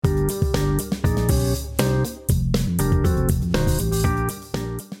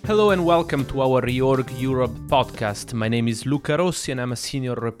Hello and welcome to our Reorg Europe podcast. My name is Luca Rossi and I'm a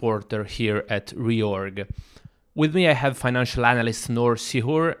senior reporter here at Reorg. With me I have financial analyst Noor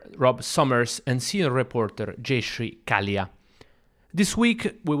Sihur, Rob Summers and senior reporter Jayshree Kalia. This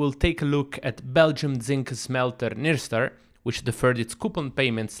week we will take a look at Belgium zinc smelter Nyrstar, which deferred its coupon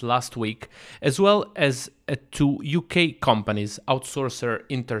payments last week, as well as two UK companies, outsourcer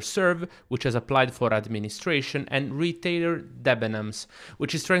Interserve, which has applied for administration, and retailer Debenhams,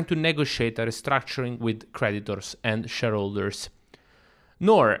 which is trying to negotiate a restructuring with creditors and shareholders.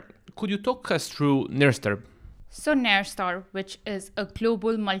 Noor, could you talk us through Nyrstar? So Nyrstar, which is a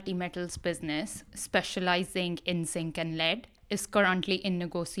global multi-metals business specializing in zinc and lead, is currently in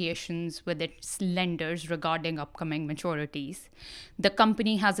negotiations with its lenders regarding upcoming maturities. The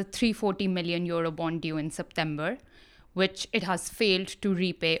company has a €340 million bond due in September, which it has failed to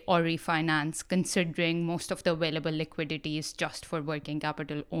repay or refinance, considering most of the available liquidity is just for working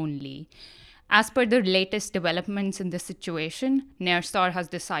capital only. As per the latest developments in the situation, Nyrstar has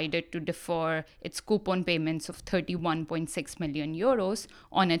decided to defer its coupon payments of €31.6 million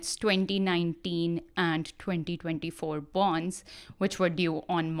on its 2019 and 2024 bonds, which were due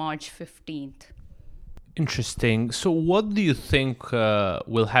on March 15th. Interesting. So what do you think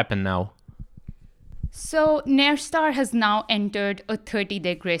will happen now? So Nyrstar has now entered a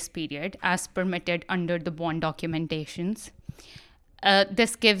 30-day grace period as permitted under the bond documentations.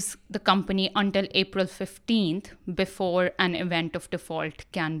 This gives the company until April 15th before an event of default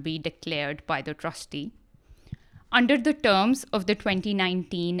can be declared by the trustee. Under the terms of the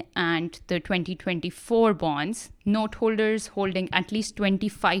 2019 and the 2024 bonds, note holders holding at least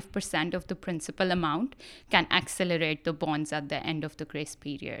 25% of the principal amount can accelerate the bonds at the end of the grace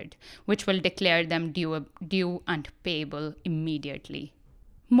period, which will declare them due and payable immediately.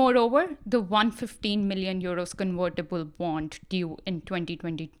 Moreover, the €115 million convertible bond due in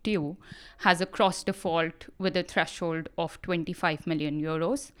 2022 has a cross default with a threshold of €25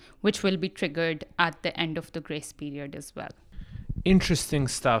 million, which will be triggered at the end of the grace period as well. Interesting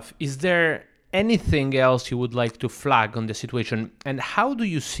stuff. Is there anything else you would like to flag on the situation, and how do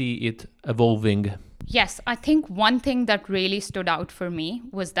you see it evolving? Yes, I think one thing that really stood out for me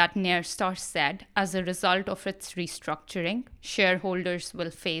was that Nyrstar said, as a result of its restructuring, shareholders will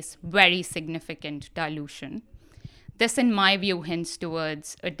face very significant dilution. This, in my view, hints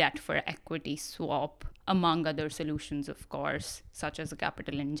towards a debt for equity swap, among other solutions, of course, such as a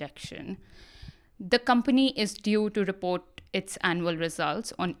capital injection. The company is due to report its annual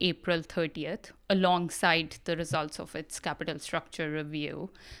results on April 30th, alongside the results of its capital structure review.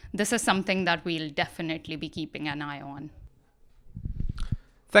 This is something that we'll definitely be keeping an eye on.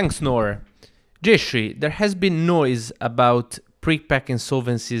 Thanks, Noor. Jayshree, there has been noise about pre-pack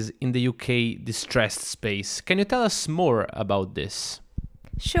insolvencies in the UK distressed space. Can you tell us more about this?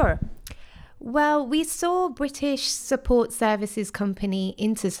 Sure. Well, we saw British support services company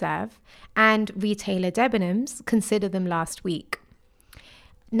Interserve and retailer Debenhams consider them last week.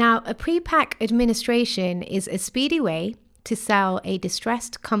 Now, a pre-pack administration is a speedy way to sell a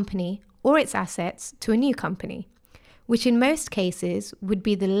distressed company or its assets to a new company, which in most cases would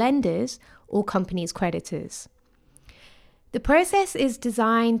be the lenders or company's creditors. The process is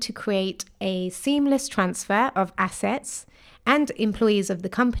designed to create a seamless transfer of assets and employees of the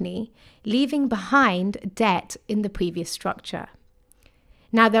company, leaving behind debt in the previous structure.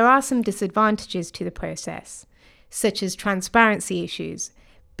 Now, there are some disadvantages to the process, such as transparency issues,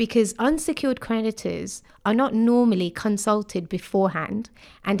 because unsecured creditors are not normally consulted beforehand,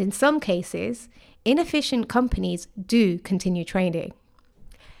 and in some cases, inefficient companies do continue trading.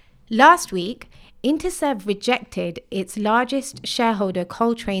 Last week, Interserve rejected its largest shareholder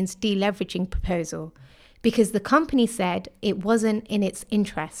Coltrane's deleveraging proposal because the company said it wasn't in its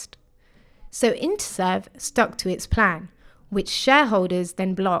interest. So Interserve stuck to its plan, which shareholders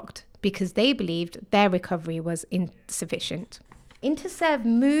then blocked because they believed their recovery was insufficient. Interserve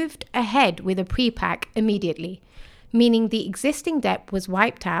moved ahead with a pre-pack immediately, meaning the existing debt was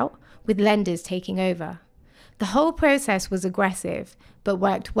wiped out with lenders taking over. The whole process was aggressive, but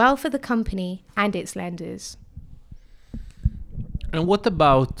worked well for the company and its lenders. And what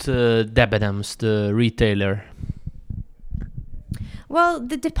about Debenhams, the retailer? Well,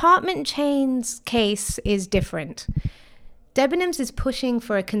 the department chain's case is different. Debenhams is pushing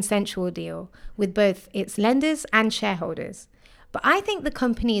for a consensual deal with both its lenders and shareholders. But I think the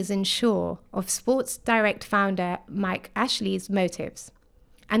company is unsure of Sports Direct founder Mike Ashley's motives.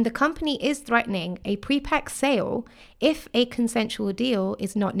 And the company is threatening a pre-pack sale if a consensual deal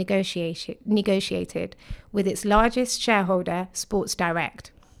is not negotiated with its largest shareholder, Sports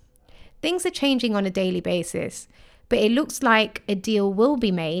Direct. Things are changing on a daily basis, But it looks like a deal will be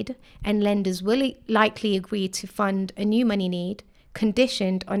made and lenders will likely agree to fund a new money need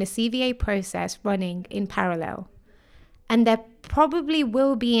conditioned on a CVA process running in parallel. And there probably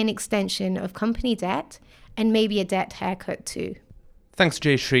will be an extension of company debt and maybe a debt haircut too. Thanks,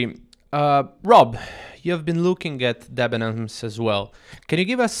 Jayshree. Rob, you have been looking at Debenhams as well. Can you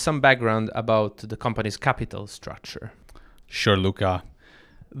give us some background about the company's capital structure? Sure, Luca.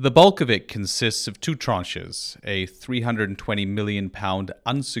 The bulk of it consists of two tranches, a £320 million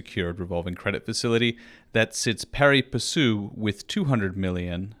unsecured revolving credit facility that sits pari passu with £200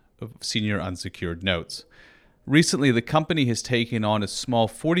 million of senior unsecured notes. Recently, the company has taken on a small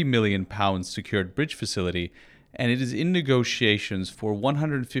 £40 million secured bridge facility, and it is in negotiations for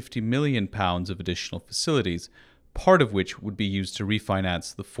 £150 million of additional facilities, part of which would be used to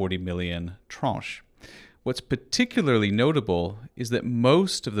refinance the £40 million tranche. What's particularly notable is that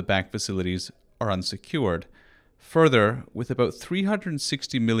most of the bank facilities are unsecured. Further, with about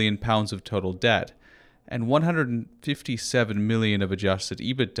 £360 million of total debt and £157 million of adjusted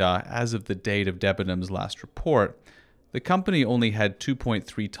EBITDA as of the date of Debenhams' last report, the company only had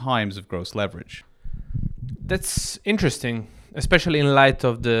 2.3 times of gross leverage. That's interesting, especially in light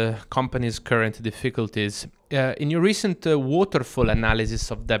of the company's current difficulties. In your recent waterfall analysis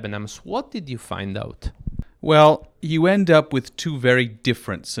of Debenhams, what did you find out? Well, you end up with two very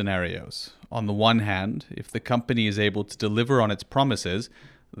different scenarios. On the one hand, if the company is able to deliver on its promises,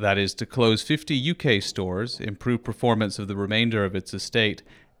 that is to close 50 UK stores, improve performance of the remainder of its estate,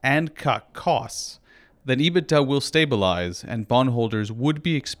 and cut costs, then EBITDA will stabilize and bondholders would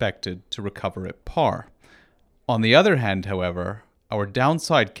be expected to recover at par. On the other hand, however, our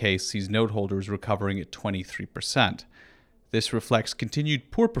downside case sees noteholders recovering at 23%. This reflects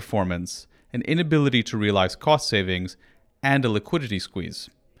continued poor performance, an inability to realize cost savings, and a liquidity squeeze.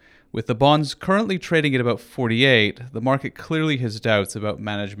 With the bonds currently trading at about 48, the market clearly has doubts about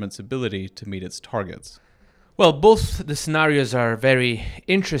management's ability to meet its targets. Well, both the scenarios are very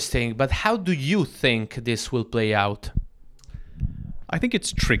interesting, but how do you think this will play out? I think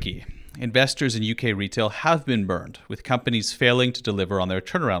it's tricky. Investors in UK retail have been burned, with companies failing to deliver on their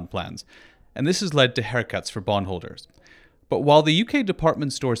turnaround plans, and this has led to haircuts for bondholders. But while the UK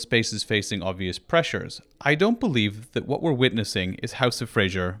department store space is facing obvious pressures, I don't believe that what we're witnessing is House of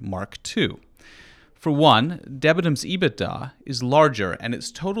Fraser Mark II. For one, Debenhams' EBITDA is larger and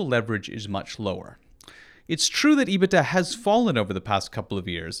its total leverage is much lower. It's true that EBITDA has fallen over the past couple of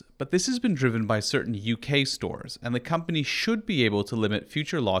years, but this has been driven by certain UK stores, and the company should be able to limit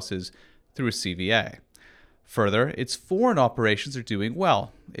future losses through a CVA. Further, its foreign operations are doing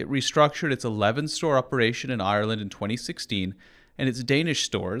well. It restructured its 11-store operation in Ireland in 2016, and its Danish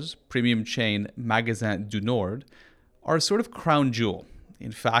stores, premium chain Magasin du Nord, are a sort of crown jewel.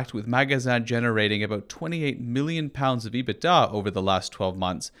 In fact, with Magasin generating about £28 million of EBITDA over the last 12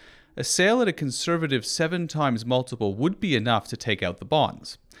 months, a sale at a conservative 7 times multiple would be enough to take out the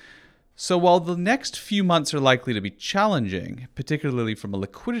bonds. So while the next few months are likely to be challenging, particularly from a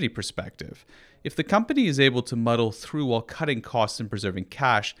liquidity perspective, if the company is able to muddle through while cutting costs and preserving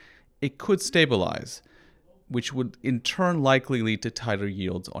cash, it could stabilize, which would in turn likely lead to tighter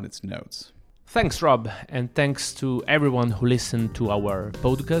yields on its notes. Thanks, Rob, and thanks to everyone who listened to our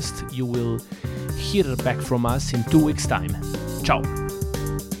podcast. You will hear back from us in 2 weeks' time. Ciao!